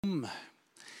om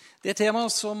det temaet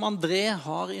som André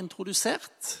har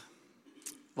introdusert.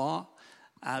 Hva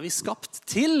er vi skapt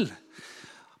til?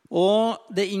 Og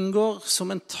det inngår som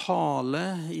en tale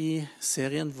i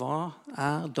serien Hva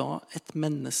er da et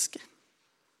menneske?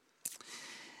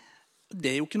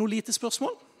 Det er jo ikke noe lite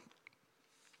spørsmål.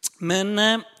 Men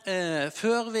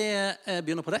før vi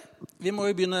begynner på det, vi må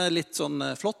jo begynne litt sånn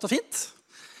flott og fint.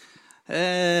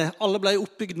 Alle ble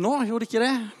oppbygd nå, gjorde ikke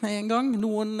det med en gang?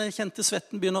 Noen kjente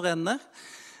svetten begynner å renne,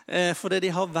 fordi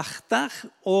de har vært der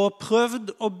og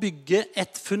prøvd å bygge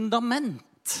et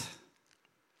fundament.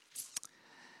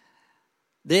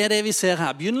 Det er det vi ser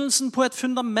her. Begynnelsen på et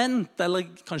fundament, eller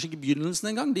kanskje ikke begynnelsen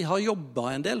engang, de har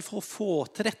jobbet en del for å få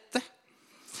til dette.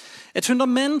 Et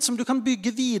fundament som du kan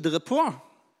bygge videre på.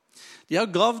 De har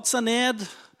gravd seg ned,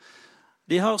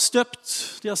 de har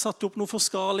støpt, de har satt opp noen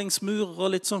forskalingsmur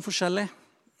og litt sånn forskjellig.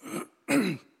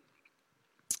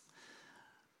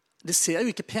 Det ser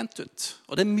jo ikke pent ut,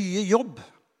 og det er mye jobb.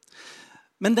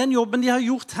 Men den jobben de har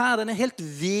gjort her, den er helt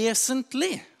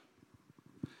vesentlig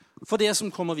for det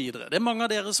som kommer videre. Det er mange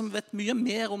av dere som vet mye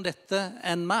mer om dette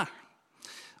enn meg.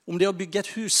 Om det å bygge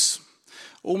et hus,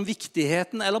 og om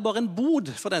viktigheten, eller bare en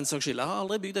bod for den saks skyld. Jeg har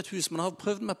aldri bygd et hus, men jeg har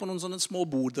prøvd meg på noen sånne små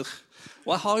boder.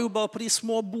 Og jeg har jo bare på de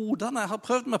små bodene jeg har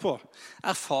prøvd meg på,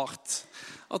 erfart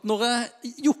at når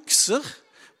jeg jukser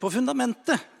på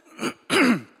fundamentet,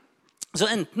 så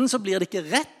enten så blir det ikke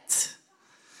rett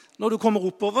når du kommer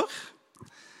oppover,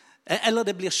 eller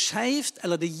det blir skjevt,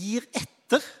 eller det gir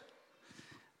etter.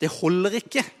 Det holder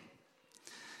ikke.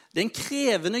 Det er en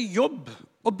krevende jobb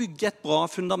å bygge et bra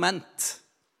fundament.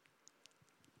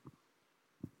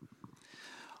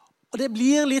 Og det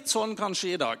blir litt sånn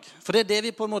kanskje i dag, for det er det vi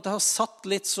på en måte har satt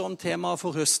litt som tema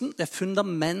for høsten. Det er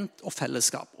fundament og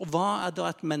fellesskap. Og hva er da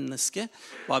et menneske?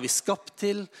 Hva er vi skapt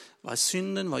til? Hva er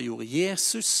synden? Hva gjorde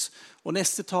Jesus? Og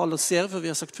neste taler ser vi, for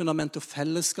vi har sagt fundament og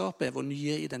fellesskap er vår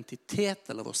nye identitet,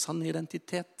 eller vår sanne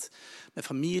identitet, med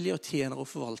familie og tjenere og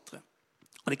forvaltere.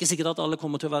 Og det er ikke sikkert at alle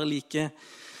kommer til å være like,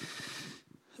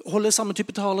 holde samme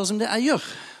type taler som det jeg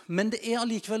gjør. Men det er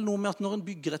allikevel noe med at når en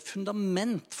bygger et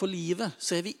fundament for livet,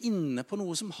 så er vi inne på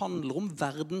noe som handler om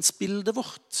verdensbildet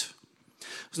vårt.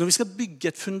 Så når vi skal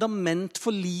bygge et fundament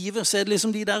for livet, så er det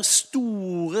liksom de der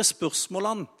store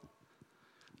spørsmålene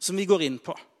som vi går inn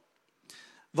på.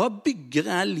 Hva bygger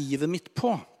jeg livet mitt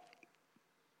på?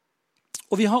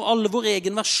 Og vi har alle vår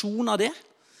egen versjon av det.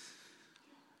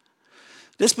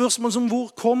 Det er spørsmål som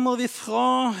hvor kommer vi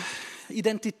fra,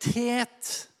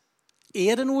 identitet.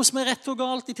 Er det noe som er rett og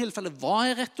galt i tilfelle? Hva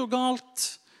er rett og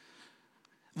galt?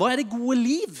 Hva er det gode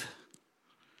liv?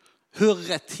 Hører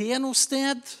jeg til noe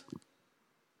sted?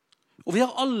 Og vi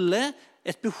har alle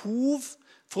et behov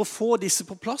for å få disse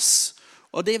på plass.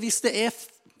 Og det, hvis det er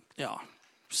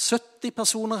 70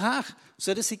 personer her,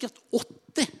 så er det sikkert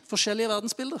 80 forskjellige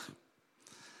verdensbilder.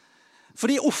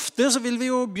 Fordi ofte så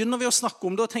begynner vi å snakke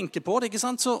om det og tenke på det, ikke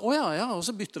sant? Så, og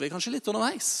så bytter vi kanskje litt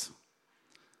underveis.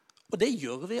 Og det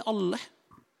gjør vi alle.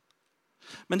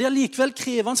 Men det er likevel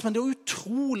krevende, men det er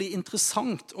utrolig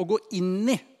interessant å gå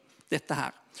inn i dette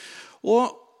her.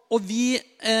 Og vi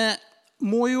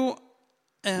må jo...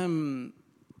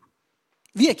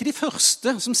 vi er ikke de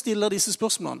første som stiller disse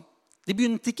spørsmålene. De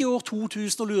begynte ikke i år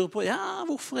 2000 å lure på,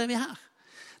 hvorfor er vi her?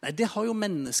 Nei, det har jo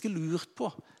mennesker lurt på.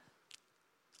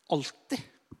 Alltid.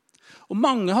 Og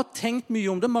mange har tenkt mye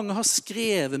om det, mange har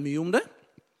skrevet mye om det.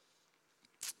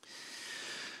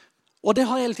 Og det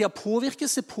har hele tiden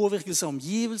påvirkes. Det påvirkes av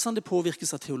omgivelsene, det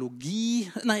påvirkes av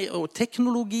og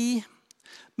teknologi.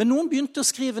 Men noen begynte å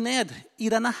skrive ned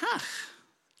i denne her,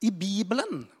 i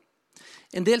Bibelen,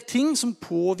 en del ting som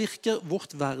påvirker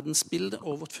vårt verdensbilde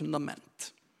og vårt fundament.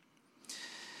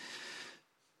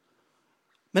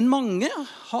 Men mange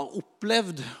har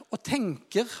opplevd og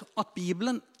tenker at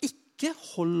Bibelen ikke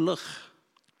holder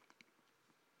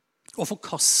og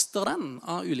forkaster den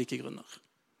av ulike grunner.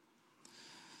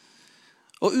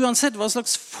 Og uansett hva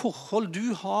slags forhold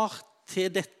du har til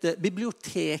dette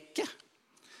biblioteket,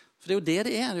 for det er jo det er,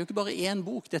 det er jo ikke bare én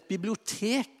bok, det er et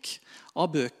bibliotek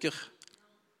av bøker,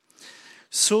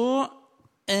 så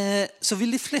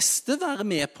vil de fleste være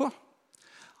med på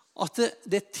at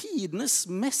det er tidenes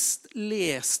mest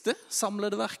leste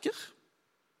samlede verker,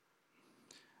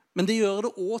 men det gjør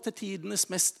det også til tidenes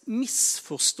mest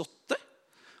misforståtte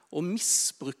og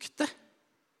misbrukte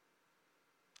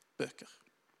bøker.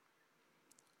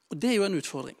 Og det er jo en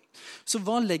utfordring. Så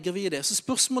hva legger vi i det? Så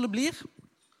spørsmålet blir,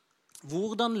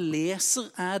 hvordan leser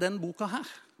jeg den boka her?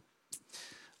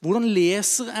 Hvordan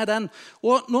leser jeg den?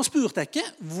 Og nå spurte jeg ikke,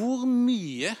 hvor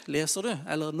mye leser du?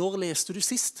 Eller når leste du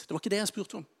sist? Det var ikke det jeg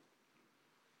spurte om.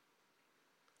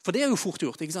 For det jo fort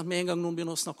gjort, ikke sant? Med en gang noen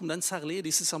begynner å snakke om den, særlig i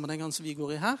disse sammenhengene som vi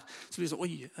går i her, så blir det sånn,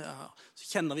 oi, ja, så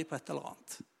kjenner vi på et eller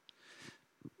annet.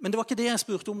 Men det var ikke det jeg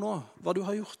spurte om nå, hva du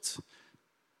har gjort.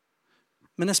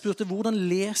 Men jeg spurte, hvordan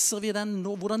leser vi den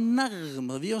nå? Hvordan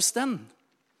nærmer vi oss den?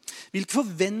 Hvilke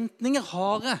forventninger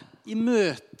har jeg i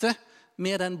møte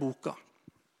med den boka?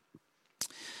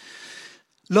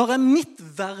 Lar jeg mitt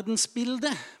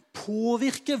verdensbilde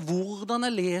påvirke hvordan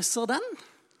jeg leser den?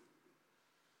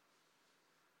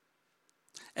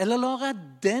 Eller lar jeg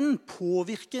den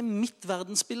påvirke mitt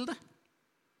verdensbilde?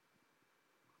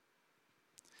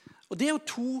 Og det jo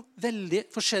to veldig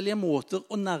forskjellige måter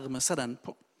å nærme seg den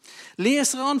på.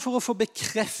 Leser jeg den for å få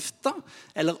bekreftet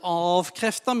eller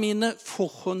avkreftet mine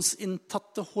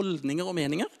forhåndsinntatte holdninger og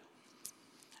meninger?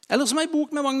 Eller som en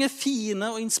bok med mange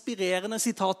fine og inspirerende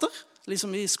sitater,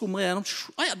 liksom vi skummer igjennom,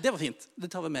 ja, det var fint, det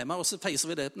tar vi med meg, og så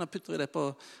feiser vi det, putter vi det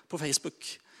på Facebook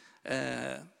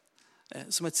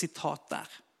som et sitat der.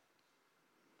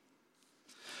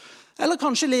 Eller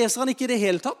kanskje leser han ikke i det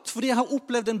hele tatt, fordi jeg har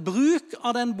opplevd en bruk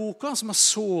av den boka som har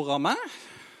såret meg,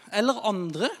 eller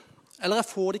andre, eller jeg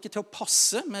får det ikke til å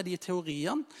passe med de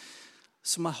teoriene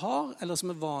som jeg har, eller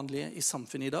som vanlige i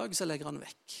samfunnet i dag, så jeg legger han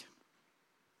vekk.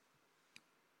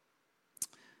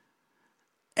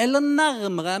 Eller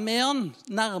nærmer jeg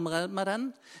meg den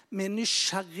med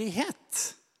nysgjerrighet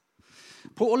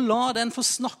på å la den få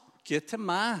snakke til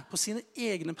meg på sine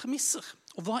egne premisser.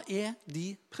 Og hva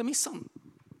de premissene?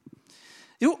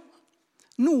 Jo,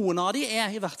 noen av de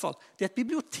i hvert fall, det et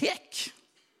bibliotek.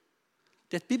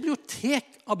 Det et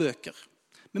bibliotek av bøker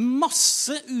med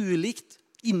masse ulikt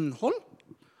innhold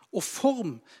og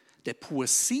form. Det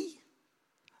poesi,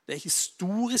 det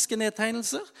historiske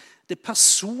nedtegnelser, det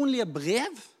personlige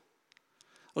brev,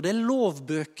 og det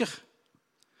lovbøker.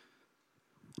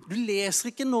 Du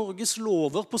leser ikke Norges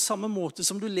lover på samme måte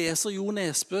som du leser Jo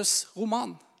Nesbøs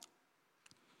roman.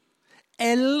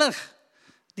 Eller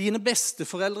dine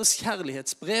besteforeldres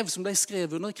kjærlighetsbrev som ble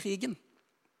skrevet under krigen.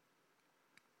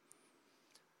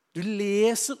 Du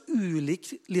leser ulik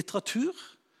litteratur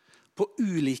på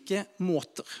ulike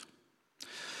måter.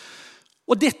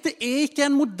 Og dette ikke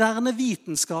en moderne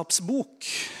vitenskapsbok.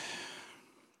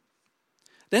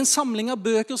 Det en samling av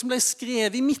bøker som ble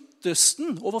skrevet i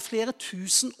Midtøsten over flere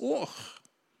tusen år.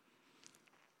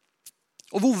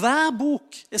 Og hvor hver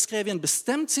bok skrevet i en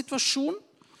bestemt situasjon,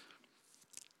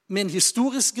 med en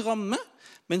historisk ramme,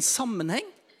 med en sammenheng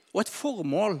og et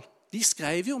formål. De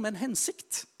skrev jo med en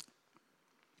hensikt.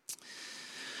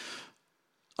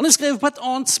 Han skrevet på et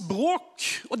annet språk,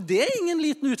 og det ingen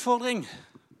liten utfordring.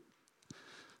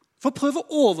 For prøv å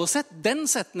oversette den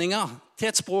setningen til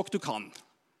et språk du kan.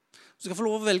 Du skal få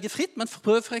lov å velge fritt, men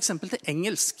prøv for eksempel til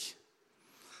engelsk.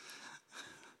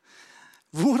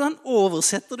 Hvordan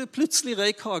oversetter du plutselig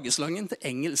røyk hageslangen til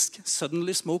engelsk?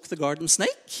 Suddenly smoke the garden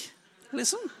snake?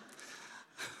 Liksom.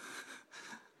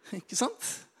 Ikke sant?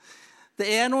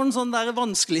 Det noen sånne der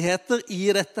vanskeligheter i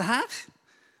dette her.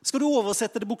 Skal du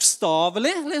oversette det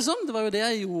bokstavelig, liksom? Det var jo det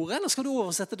jeg gjorde. Eller skal du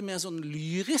oversette det mer sånn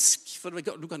lyrisk? For du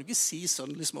kan jo ikke si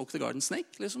Suddenly smoke the garden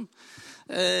snake, liksom.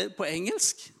 På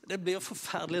engelsk. Det blir jo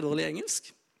forferdelig dårlig engelsk.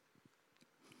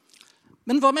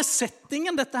 Men hva med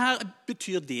settingen dette her?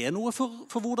 Betyr det noe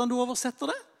for hvordan du oversetter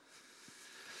det?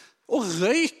 Og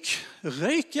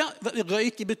røyk, ja.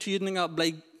 Røyk i betydninga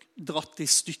ble dratt i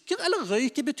stykker, eller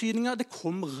røyk i betydninga det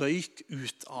kom røyk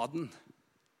ut av den.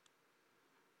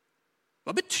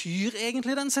 Hva betyr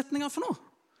egentlig den setninga for noe?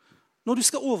 Når du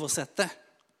skal oversette.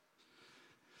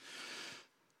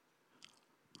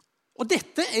 Og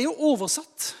dette jo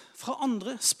oversatt fra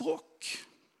andre språk.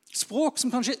 Språk som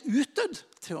kanskje utdødd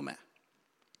til og med.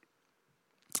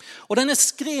 Og den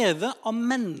skrevet av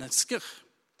mennesker.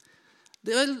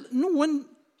 Det vel noen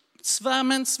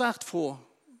men svært få.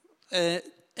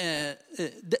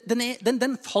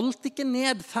 Den falt ikke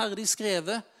ned ferdig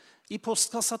skrevet i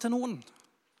postkassa til noen.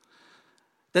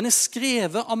 Den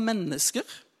skrevet av mennesker,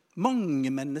 mange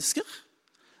mennesker.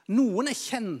 Noen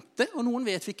kjente, og noen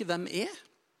vet vi ikke hvem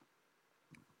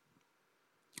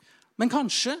Men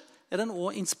kanskje den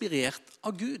også inspirert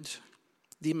av Gud,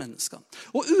 de menneskene.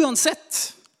 Og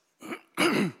uansett,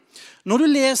 når du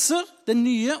leser det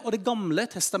nye og det gamle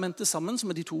testamentet sammen,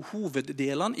 som de to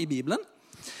hoveddelene i Bibelen,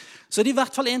 så det i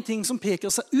hvert fall en ting som peker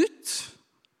seg ut.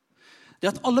 Det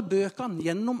at alle bøkene,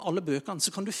 gjennom alle bøkene,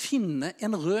 så kan du finne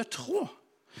en rød tråd.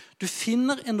 Du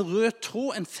finner en rød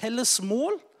tråd, en felles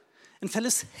mål, en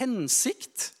felles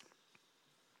hensikt.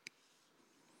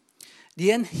 De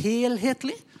en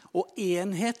helhetlig og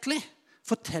enhetlig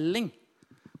fortelling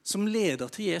som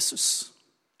leder til Jesus,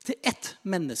 til ett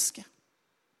menneske.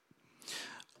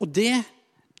 Og det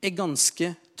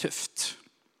ganske tøft.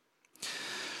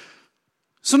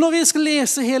 Så når vi skal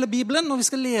lese hele Bibelen, når vi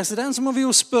skal lese den, så må vi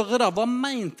jo spørre da, hva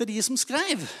mente de som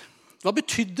skrev? Hva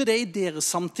betydde det i deres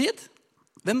samtid?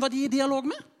 Hvem var de i dialog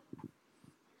med?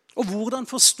 Og hvordan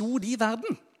forstod de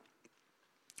verden?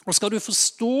 Og skal du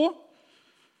forstå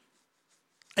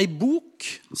en bok,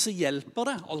 så hjelper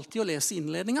det alltid å lese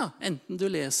innledninger. Enten du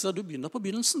begynner på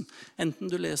begynnelsen. Enten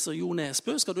du leser Jo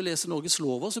Nesbø, skal du lese Norges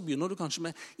lover, så begynner du kanskje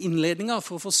med innledninger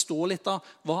for å forstå litt av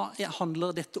hva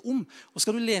handler dette om. Og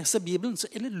skal du lese Bibelen, så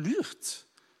er det lurt.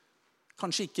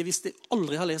 Kanskje ikke, hvis du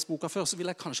aldri har lest boka før, så vil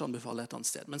jeg kanskje anbefale et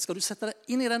annet sted. Men skal du sette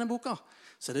deg inn i denne boka,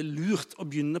 så er det lurt å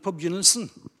begynne på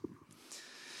begynnelsen.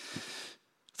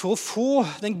 For å få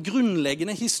den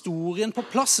grunnleggende historien på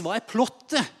plass. Hva er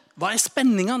plottet? Hva er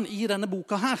spenningene i denne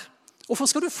boka her? Hvorfor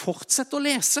skal du fortsette å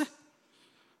lese?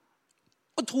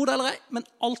 Og tro det eller ei, men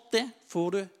alt det får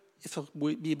du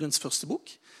i Bibelens første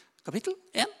bok, kapittel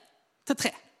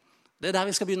 1-3. Det er der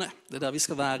vi skal begynne. Det er der vi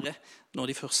skal være nå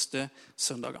de første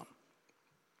søndagene.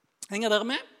 Henger dere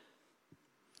med?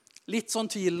 Litt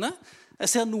sånn tvilende.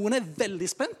 Jeg ser noen er veldig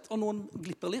spent, og noen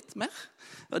glipper litt mer.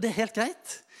 Og det er helt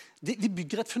greit. Vi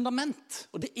bygger et fundament,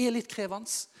 og det er litt krevende.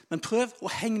 Men prøv å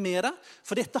henge med deg,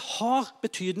 for dette har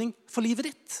betydning for livet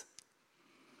ditt.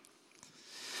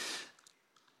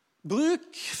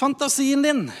 Bruk fantasien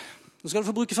din. Nå skal du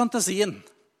få bruke fantasien.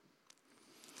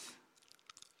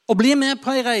 Og bli med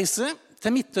på en reise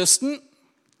til Midtøsten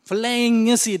for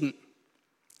lenge siden.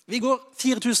 Vi går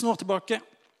 4000 år tilbake.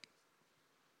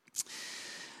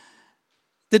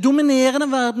 Det dominerende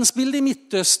verdensbildet i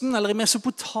Midtøsten, eller i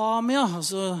Mesopotamia,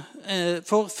 altså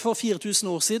for 4000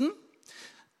 år siden,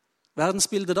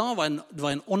 verdensbildet da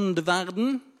var en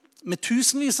åndeverden med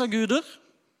tusenvis av guder,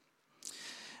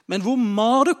 men hvor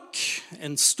Marduk,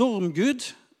 en stormgud,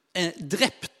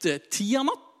 drepte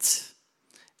Tiamat,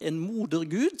 en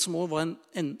modergud som også var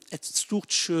et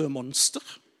stort sjømonster,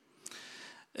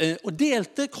 og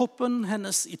delte kroppen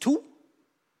hennes i to,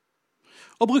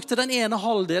 og brukte den ene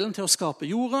halvdelen til å skape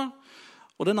jorda,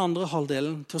 og den andre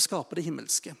halvdelen til å skape det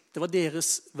himmelske. Det var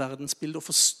deres verdensbilde og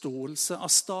forståelse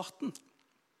av starten.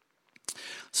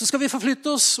 Så skal vi forflytte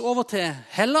oss over til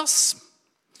Hellas.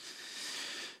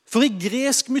 For i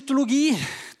gresk mytologi,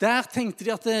 der tenkte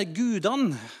de at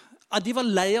gudene, de var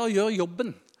lei av å gjøre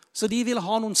jobben. Så de ville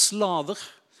ha noen slaver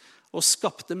og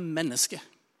skapte mennesker.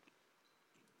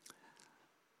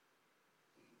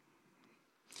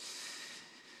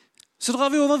 Så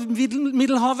drar vi over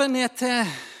Middelhavet ned til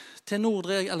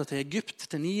Egypt,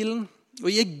 til Nilen. Og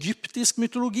i egyptisk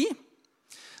mytologi,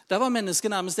 der var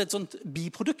mennesket nærmest et sånt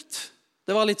biprodukt.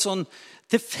 Det var litt sånn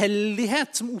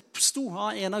tilfeldighet som oppstod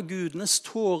av en av gudenes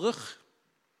tårer.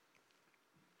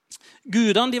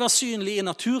 Gudene, de var synlige i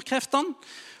naturkreftene,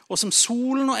 og som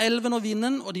solen og elven og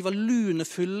vinden, og de var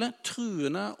lunefulle,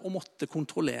 truende og måtte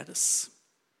kontrolleres.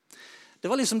 Det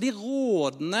var liksom de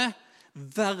rådende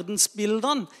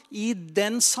verdensbildene i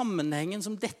den sammenhengen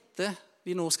som dette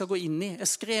vi nå skal gå inn i, er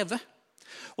skrevet.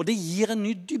 Og det gir en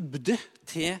ny dybde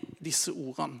til disse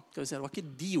ordene. Skal vi si, det var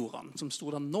ikke de ordene som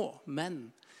stod der nå, men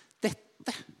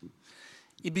dette.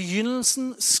 I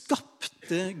begynnelsen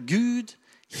skapte Gud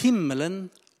himmelen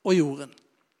og jorden.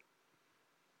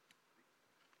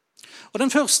 Og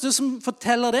den første som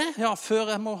forteller det,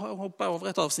 før jeg må hoppe over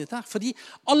et avsnitt her, fordi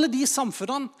alle de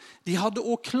samfunnene, de hadde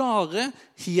også klare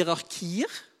hierarkier,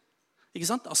 ikke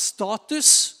sant? Av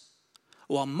status,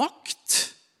 og av makt,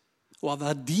 og av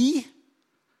verdi,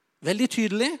 veldig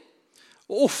tydelig.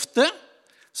 Og ofte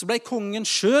så ble kongen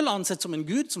selv ansett som en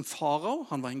gud, som farao,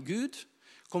 han var en gud.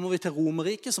 Kommer vi til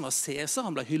Romerriket, som var Caesar,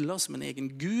 han ble hyllet som en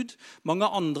egen gud. Mange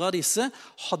andre av disse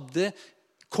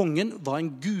kongen var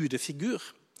en gudefigur.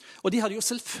 Og de hadde jo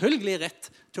selvfølgelig rett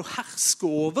til å herske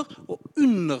over og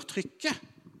undertrykke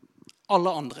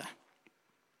alle andre,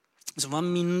 som var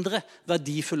mindre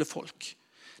verdifulle folk.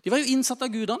 De var jo innsatt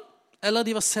av gudene, eller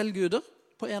de var selv guder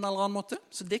på en eller annen måte,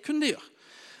 så det kunne de gjøre.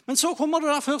 Men så kommer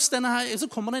det da først denne her,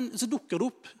 så dukker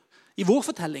det opp, i vår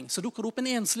fortelling, så dukker det opp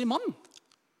en enslig mann.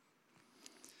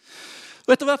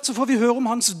 Og etter hvert så får vi høre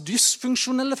om hans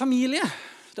dysfunksjonelle familie.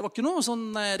 Det er ikke noe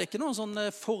sånn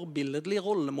forbilledlig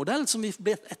rollemodell som vi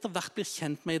etter hvert blir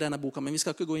kjent med i denne boka, men vi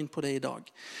skal ikke gå inn på det i dag.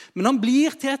 Men han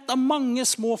blir til et av mange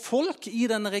små folk i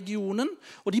denne regionen,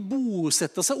 og de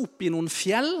bosetter seg oppe i noen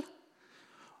fjell,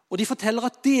 og de forteller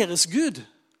at deres Gud,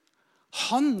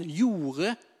 han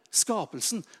gjorde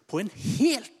skapelsen på en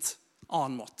helt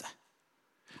annen måte.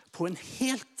 På en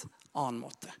helt annen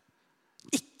måte.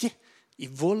 Ikke i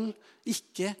vold,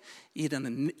 ikke i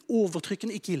denne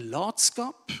overtrykken, ikke i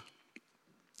latskap,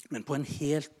 men på en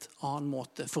helt annen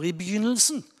måte. For i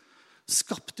begynnelsen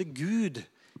skapte Gud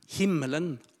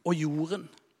himmelen og jorden.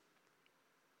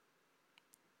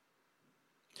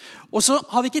 Og så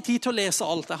har vi ikke tid til å lese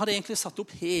alt. Jeg hadde egentlig satt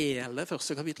opp hele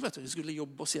første kapittel. Vi skulle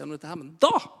jobbe oss gjennom dette her, men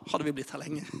da hadde vi blitt her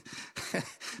lenge.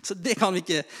 Så det kan vi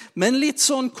ikke. Men litt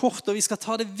sånn kort, og vi skal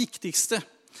ta det viktigste.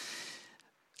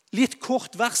 Litt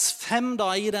kort, vers 5 da,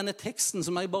 i denne teksten,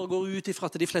 som jeg bare går ut ifra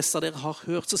at de fleste av dere har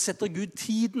hørt, så setter Gud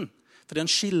tiden, fordi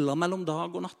han skiller mellom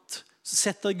dag og natt. Så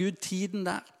setter Gud tiden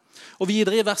der. Og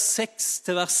videre i vers 6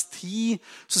 til vers 10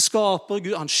 så skaper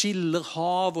Gud, han skiller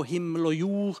hav og himmel og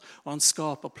jord, og han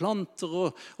skaper planter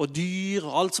og dyr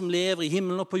og alt som lever i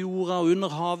himmelen og på jorda og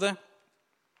under havet.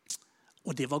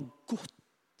 Og det var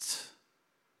godt.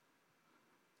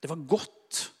 Det var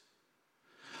godt.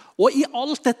 Og i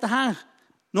alt dette her,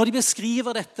 når de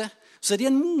beskriver dette, så er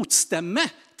de en motstemme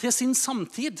til sin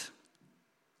samtid.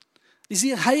 De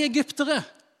sier, hei egyptere,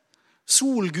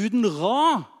 solguden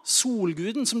Ra,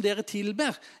 solguden som dere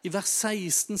tilber. I vers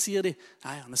 16 sier de,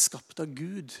 nei, han er skapt av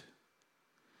Gud.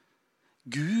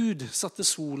 Gud satte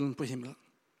solen på himmelen.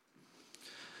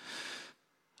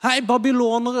 Hei,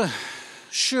 babylonere,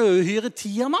 sjøuhyre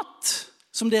Tiamat,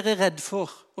 som dere er redd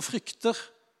for og frykter,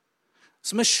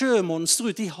 som er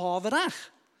sjømonster ute i havet der.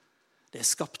 Det er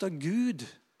skapt av Gud.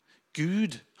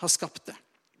 Gud har skapt det.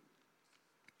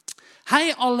 Hei,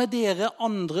 alle dere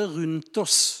andre rundt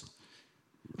oss.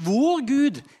 Vår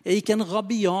Gud er ikke en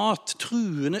rabiat,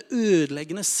 truende,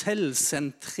 ødeleggende,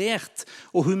 selvsentrert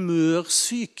og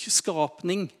humørsyk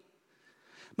skapning.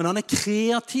 Men han er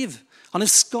kreativ, han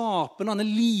er skapende, han er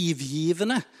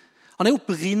livgivende. Han er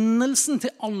opprinnelsen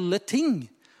til alle ting,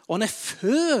 og han er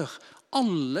før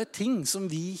alle ting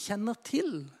som vi kjenner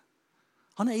til.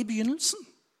 Han er i begynnelsen.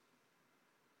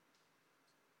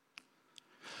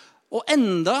 Og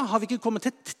enda har vi ikke kommet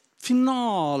til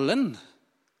finalen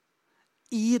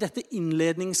i dette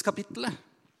innledningskapittelet.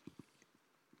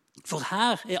 For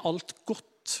her er alt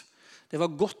godt. Det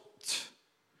var godt.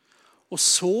 Og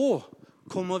så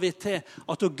kommer vi til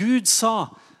at Gud sa,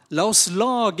 la oss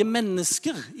lage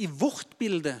mennesker i vårt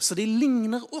bilde, så de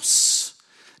ligner oss.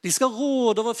 De skal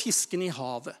råde over fisken i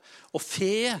havet, og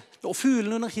fe, og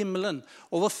fuglene under himmelen,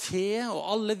 over fe og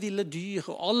alle ville dyr,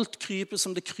 og alt kryper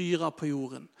som det kryr av på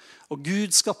jorden. Og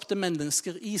Gud skapte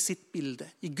mennesker i sitt bilde.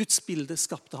 I Guds bilde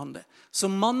skapte han det.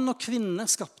 Som mann og kvinne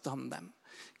skapte han dem.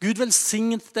 Gud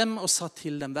velsignet dem og sa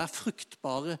til dem, vær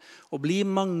fruktbare og bli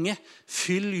mange,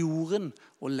 fyll jorden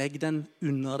og legg den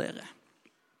under dere.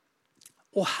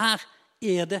 Og her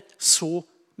er det så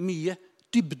mye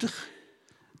dybder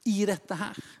i dette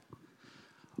her.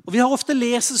 Og vi har ofte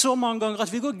lest så mange ganger at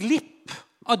vi går glipp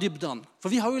av dybden, for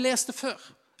vi har jo lest det før.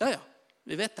 Ja,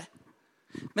 vi vet det.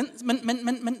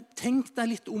 Men tenk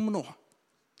deg litt om nå.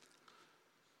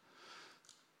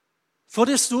 For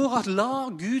det står at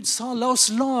Gud sa, la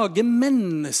oss lage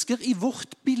mennesker i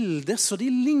vårt bilde, så de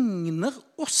ligner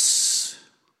oss.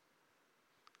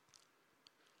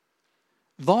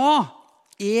 Hva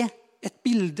er et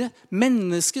bilde?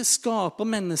 Mennesket skaper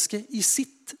mennesket i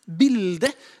sitt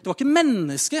bilde. Det var ikke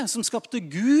mennesket som skapte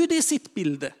Gud i sitt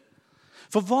bilde.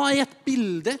 For hva er et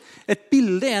bilde? Et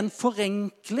bilde er en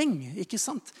forenkling, ikke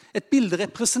sant? Et bilde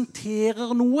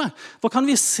representerer noe. Hva kan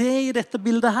vi se i dette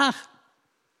bildet her?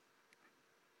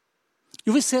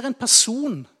 Jo, vi ser en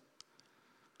person.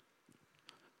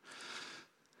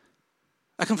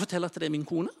 Jeg kan fortelle at det er min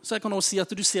kone, så jeg kan også si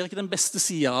at du ser ikke den beste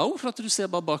siden av henne, for at du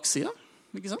ser bare baksiden.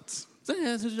 Ikke sant?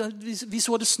 Hvis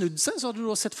hun hadde snudd seg, så hadde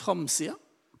du også sett framsiden.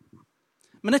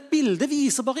 Men et bilde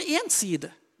viser bare én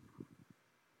side.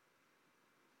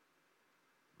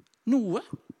 Noe.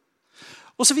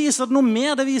 Og så viser det noe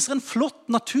mer. Det viser en flott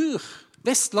natur,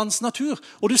 vestlandsnatur.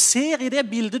 Og du ser i det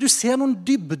bildet, du ser noen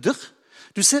dybder.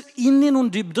 Du ser inn i noen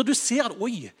dybder. Du ser at,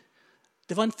 oi,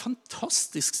 det var en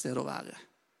fantastisk sted å være.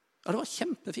 Ja, det var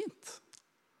kjempefint.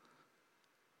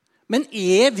 Men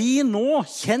er vi nå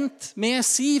kjent med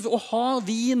Siv, og har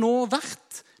vi nå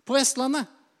vært på Vestlandet?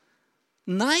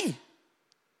 Nei.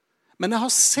 Men jeg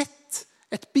har sett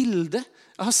et bilde,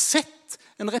 jeg har sett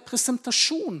en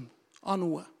representasjon av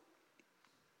noe.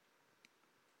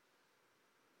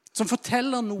 Som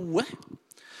forteller noe.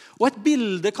 Og et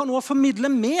bilde kan også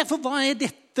formidle mer, for hva er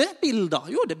dette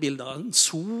bildet? Jo, det er bildet av en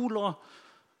sol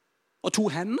og to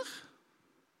hender.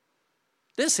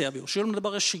 Det ser vi jo, selv om det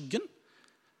bare er skyggen.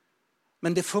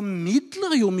 Men det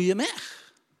formidler jo mye mer.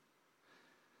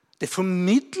 Det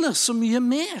formidler så mye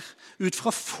mer ut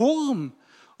fra form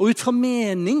og ut fra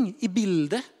mening i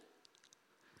bildet.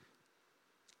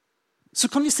 Så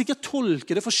kan vi sikkert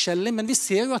tolke det forskjellig, men vi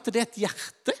ser jo at det er et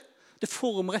hjerte. Det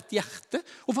former et hjerte.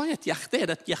 Og hva er et hjerte? Er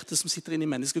det et hjerte som sitter inne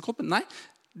i menneskekroppen? Nei,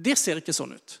 det ser ikke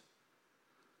sånn ut.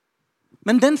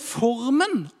 Men den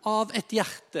formen av et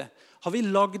hjerte har vi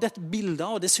laget et bilde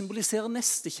av, og det symboliserer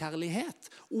nestekjærlighet,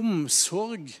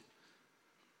 omsorg.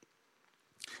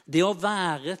 Det å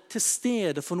være til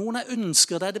stede for noen, jeg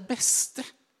ønsker deg det beste.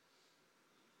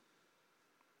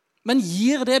 Men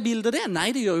gir det bildet det?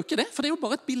 Nei, det gjør jo ikke det, for det er jo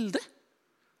bare et bilde.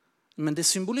 Men det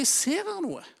symboliserer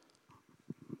noe.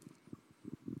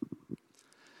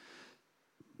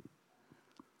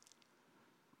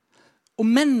 Og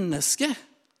mennesket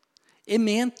er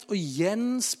ment å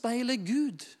gjenspeile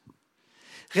Gud,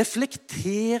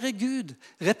 reflektere Gud,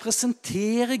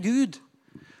 representere Gud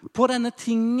på denne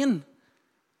tingen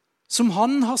som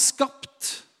han har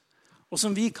skapt, og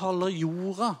som vi kaller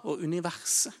jorda og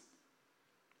universet.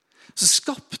 Så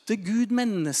skapte Gud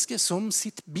mennesket som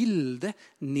sitt bilde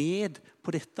ned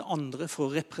på dette andre for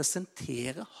å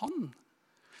representere han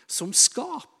som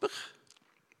skaper.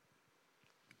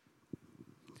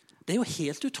 Det er jo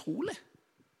helt utrolig.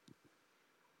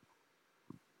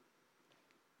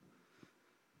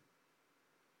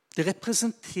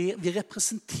 Vi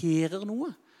representerer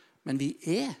noe, men vi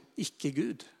er ikke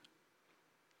Gud.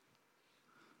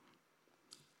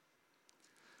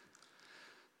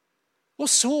 Og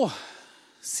så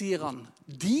sier han,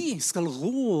 de skal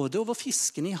råde over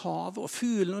fiskene i havet og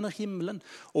fuglene under himmelen,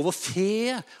 over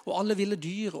fe og alle ville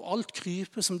dyr og alt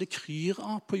krypet som det kryr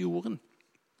av på jorden.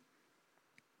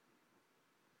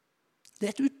 Det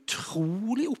er et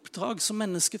utrolig oppdrag som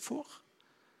mennesket får.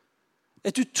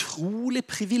 Et utrolig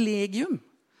privilegium.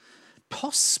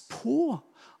 Pass på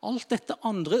alt dette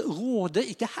andre. Råde,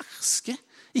 ikke herske,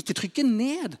 ikke trykke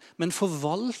ned, men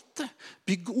forvalte,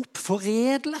 bygge opp,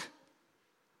 foredle.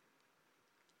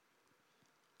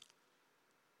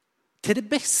 Til det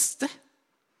beste.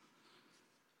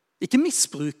 Ikke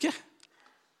misbruke,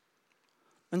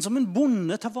 men som en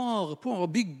bonde tar vare på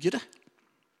og bygge det.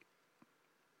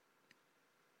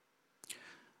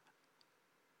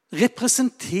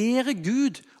 Representere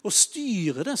Gud og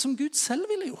styre det som Gud selv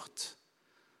ville gjort.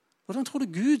 Hvordan tror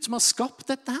du Gud som har skapt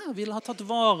dette her ville ha tatt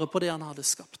vare på det han hadde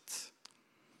skapt?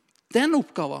 Den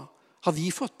oppgaven har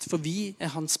vi fått, for vi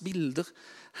er hans bilder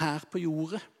her på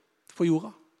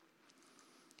jorda.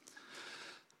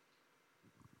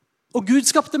 Og Gud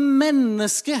skapte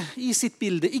mennesket i sitt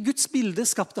bilde. I Guds bilde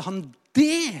skapte han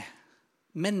det,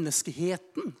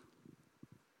 menneskeheten.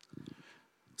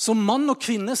 Som mann og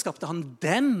kvinne skapte han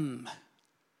dem.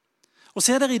 Og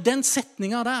ser dere, i den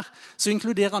setningen der, så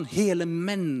inkluderer han hele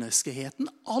menneskeheten.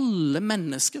 Alle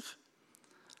mennesker.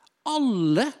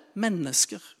 Alle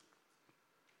mennesker.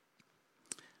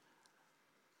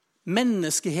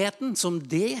 Menneskeheten som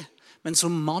det, men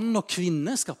som mann og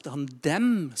kvinne skapte han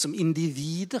dem som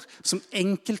individer, som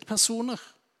enkeltpersoner.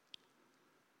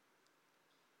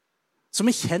 Som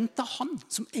er kjent av han,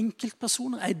 som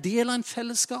enkeltpersoner, er del av en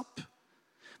fellesskap.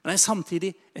 Men er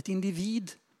samtidig et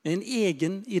individ med en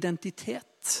egen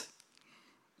identitet.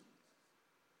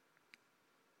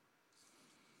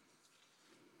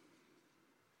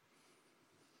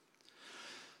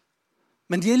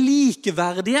 Men de er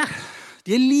likeverdige.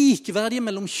 De er likeverdige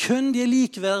mellom kjønn, de er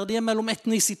likeverdige mellom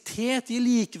etnisitet, de er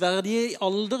likeverdige i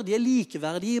alder, de er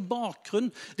likeverdige i bakgrunn.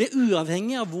 Det er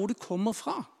uavhengig av hvor du kommer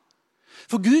fra.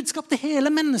 For Gud skapte hele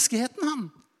menneskeheten, han.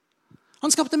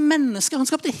 Han skapte mennesker, han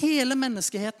skapte hele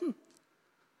menneskeheten.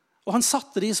 Og han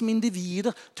satte de som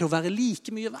individer til å være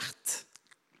like mye verdt.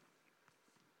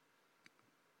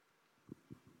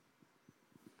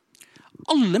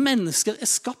 Alle mennesker er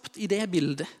skapt i det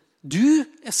bildet. Du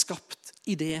er skapt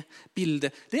i det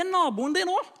bildet. Det er naboen din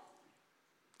også.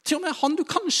 Til og med han du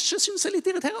kanskje synes er litt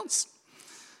irriterende.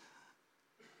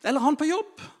 Eller han på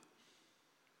jobb.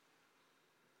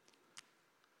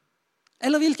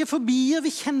 Eller hvilke fobier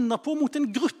vi kjenner på mot en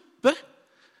gruppe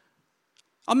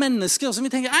av mennesker som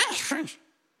vi tenker,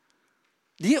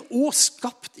 de er også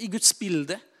skapt i Guds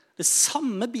bilde. Det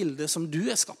samme bildet som du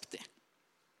er skapt i.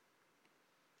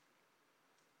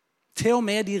 Til og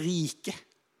med de rike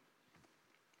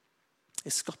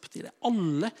er skapt i det.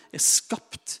 Alle er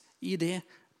skapt i det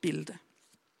bildet.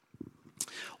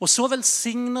 Og så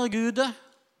velsigner Gud det.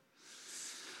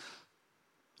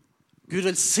 Gud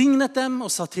velsignet dem og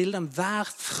sa til dem, vær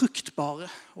fruktbare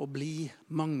og bli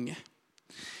mange.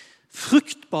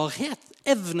 Fruktbarhet,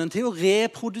 evnen til å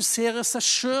reprodusere seg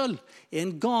selv, er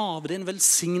en gave, det er en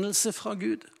velsignelse fra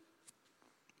Gud.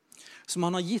 Som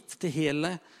han har gitt til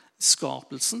hele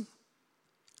skapelsen.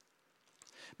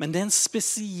 Men det er en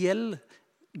spesiell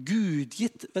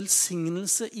gudgitt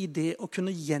velsignelse i det å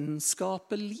kunne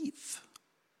gjenskape liv.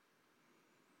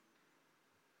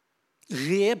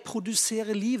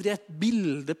 Reprodusere liv, det er et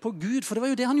bilde på Gud, for det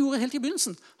var jo det han gjorde helt i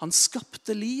begynnelsen. Han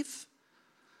skapte liv.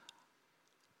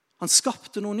 Han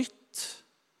skapte noe nytt.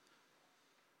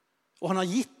 Og han har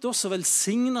gitt oss og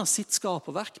velsignet sitt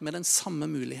skaperverk med den samme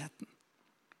muligheten.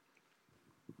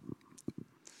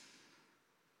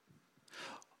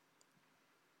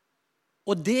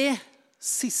 Og det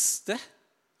siste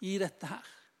i dette her.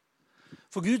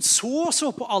 For Gud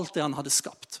så på alt det han hadde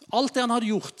skapt. Alt det han hadde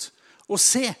gjort. Og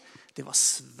se, det var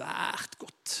svært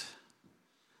godt.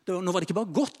 Nå var det ikke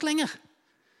bare godt lenger.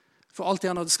 For alt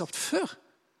det han hadde skapt før,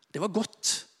 det var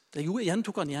godt. Det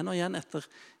gjentok han igjen og igjen etter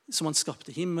som han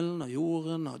skapte himmelen og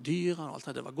jorden og dyra og alt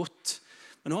det. Det var godt.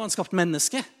 Men nå har han skapt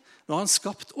mennesket. Nå har han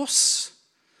skapt oss.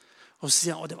 Og så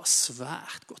sier han, det var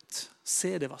svært godt.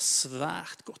 Se, det var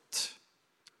svært godt.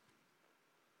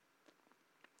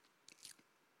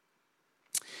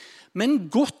 Men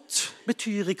godt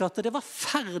betyr ikke at det var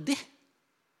ferdig.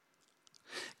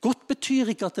 Godt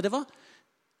betyr ikke at det var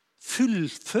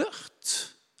fullført.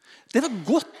 Det var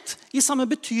godt i samme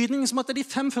betydning som at de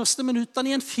 5 første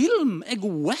minuttene i en film er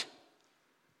gode.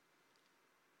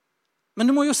 Men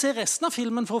du må jo se resten av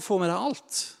filmen for å få med deg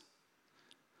alt.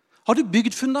 Har du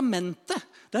bygd fundamentet,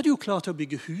 da er du jo klar til å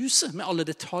bygge huset med alle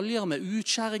detaljer, med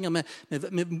utskjæringer,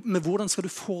 med hvordan skal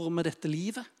du forme dette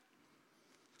livet.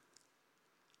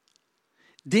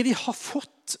 Det vi har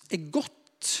fått er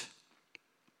godt,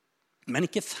 men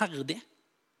ikke ferdig.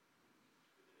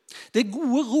 Det er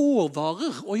gode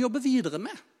råvarer å jobbe videre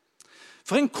med.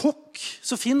 For en kokk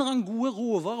så finner han gode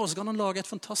råvarer, og så kan han lage et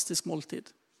fantastisk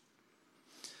måltid.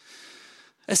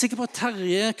 Jeg er sikker på at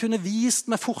Terje kunne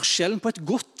vist meg forskjellen på et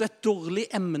godt og et dårlig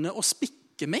emne å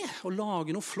spikke med, og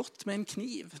lage noe flott med en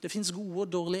kniv. Det finnes gode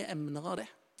og dårlige emner av det.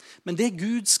 Men det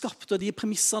Gud skapte, og de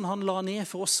premissene han la ned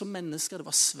for oss som mennesker, det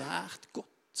var svært godt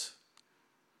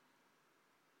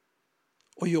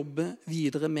å jobbe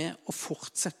videre med og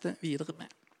fortsette videre med.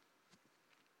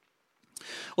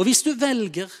 Og hvis du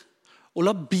velger å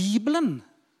la Bibelen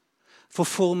få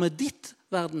forme ditt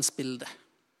verdensbilde,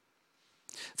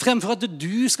 fremfor at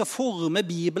du skal forme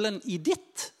Bibelen i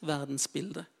ditt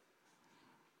verdensbilde,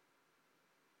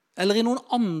 eller i noen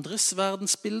andres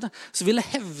verdensbilde, så vil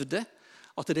jeg hevde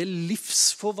at det er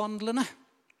livsforvandlende.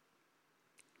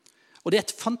 Og det er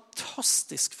et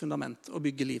fantastisk fundament å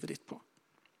bygge livet ditt på.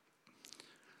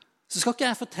 Så skal ikke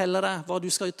jeg fortelle deg hva du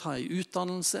skal ta i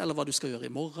utdannelse, eller hva du skal gjøre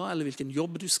i morgen, eller hvilken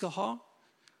jobb du skal ha.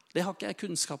 Det har ikke jeg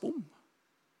kunnskap om.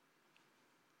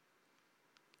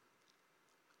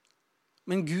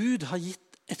 Men Gud har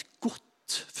gitt et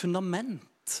godt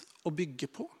fundament å bygge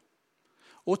på.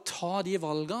 Og ta de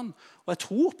valgene. Og jeg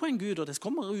tror på en Gud, og det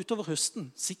kommer utover høsten.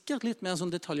 Sikkert litt mer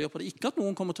sånn detaljer på det. Ikke at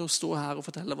noen kommer til å stå her og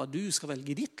fortelle hva du skal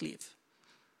velge i ditt liv.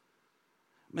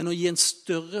 Men å gi en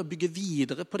større, bygge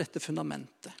videre på dette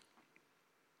fundamentet.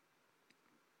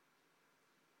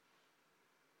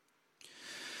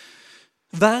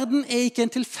 Verden er ikke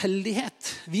en tilfeldighet.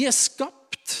 Vi er skapt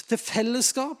til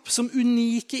fellesskap som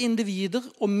unike individer,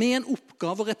 og med en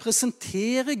oppgave å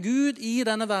representere Gud i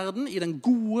denne verden, i den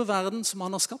gode verden som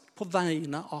han har skapt på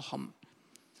vegne av ham.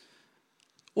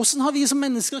 Hvordan har vi som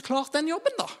mennesker klart den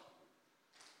jobben da?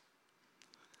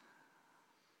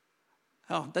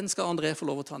 Ja, den skal André få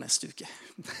lov å ta neste uke.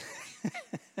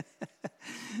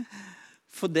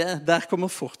 For der kommer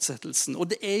fortsettelsen.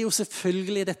 Og det er jo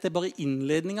selvfølgelig, dette er bare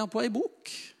innledningen på en bok,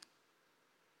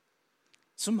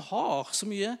 som har så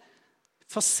mye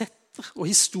fasetter og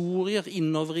historier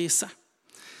innover i seg.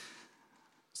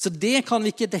 Så det kan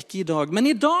vi ikke dekke i dag. Men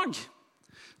i dag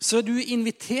så er du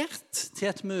invitert til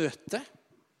et møte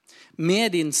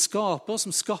med din skaper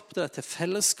som skapte deg til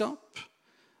fellesskap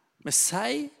med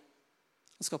seg.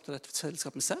 Han skapte deg til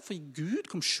fellesskap med seg, for Gud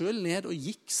kom selv ned og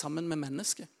gikk sammen med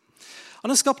mennesket. Han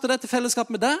har skapt deg til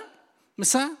fellesskap med deg, med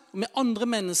seg og med andre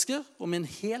mennesker, og med en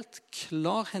helt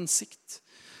klar hensikt.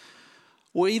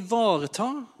 Å ivareta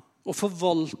og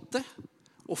forvalte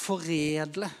og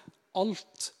foredle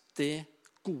alt det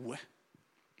gode.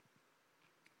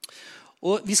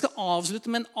 Og vi skal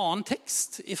avslutte med en annen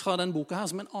tekst fra den boka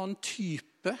her, som en annen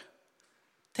type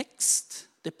tekst.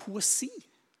 Det er poesi.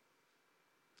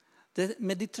 Det er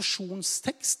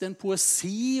meditasjonstekst, det er en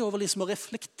poesi over liksom å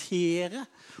reflektere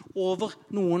over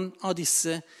noen av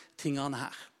disse tingene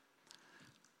her.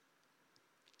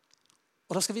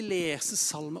 Og da skal vi lese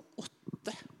Salme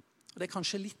 8. Og det er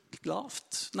kanskje litt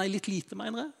lavt. Nei, litt lite,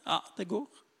 mener jeg. Ja, det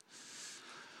går.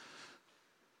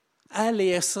 Jeg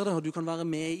leser det, og du kan være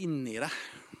med inni det.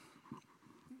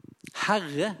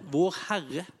 Herre, vår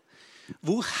Herre,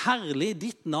 hvor herlig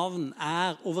ditt navn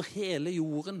er over hele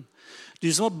jorden. Du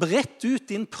som har bredt ut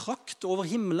din prakt over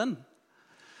himmelen.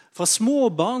 Fra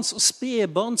småbarns og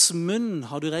spedbarns munn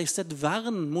har du reist et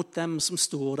vern mot dem som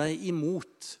står deg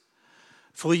imot.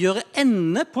 For å gjøre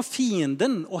ende på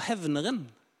fienden og hevneren.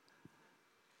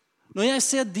 Når jeg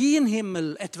ser din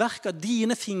himmel, et verk av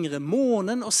dine fingre,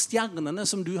 månen og stjernene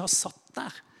som du har satt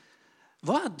der,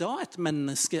 hva er da et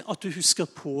menneske at du husker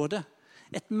på det?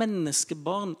 Et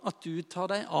menneskebarn at du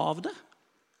tar deg av det?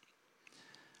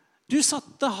 Du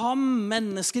satte ham,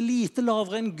 mennesket, lite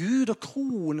lavere enn Gud, og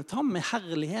kronet ham med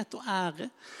herlighet og ære.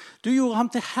 Du gjorde ham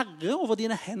til herre over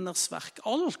dine henders verk.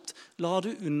 Alt la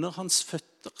du under hans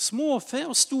føtter. Småfe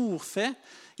og storfe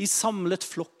i samlet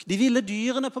flokk. De ville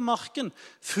dyrene på marken,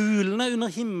 fuglene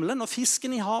under himmelen og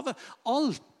fisken i havet.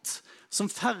 Alt som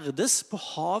ferdes på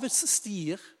havets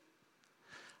stier.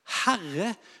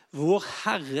 Herre, hvor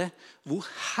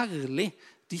herlig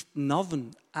ditt navn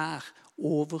er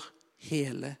over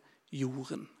hele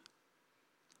jorden.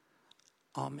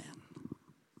 Amen.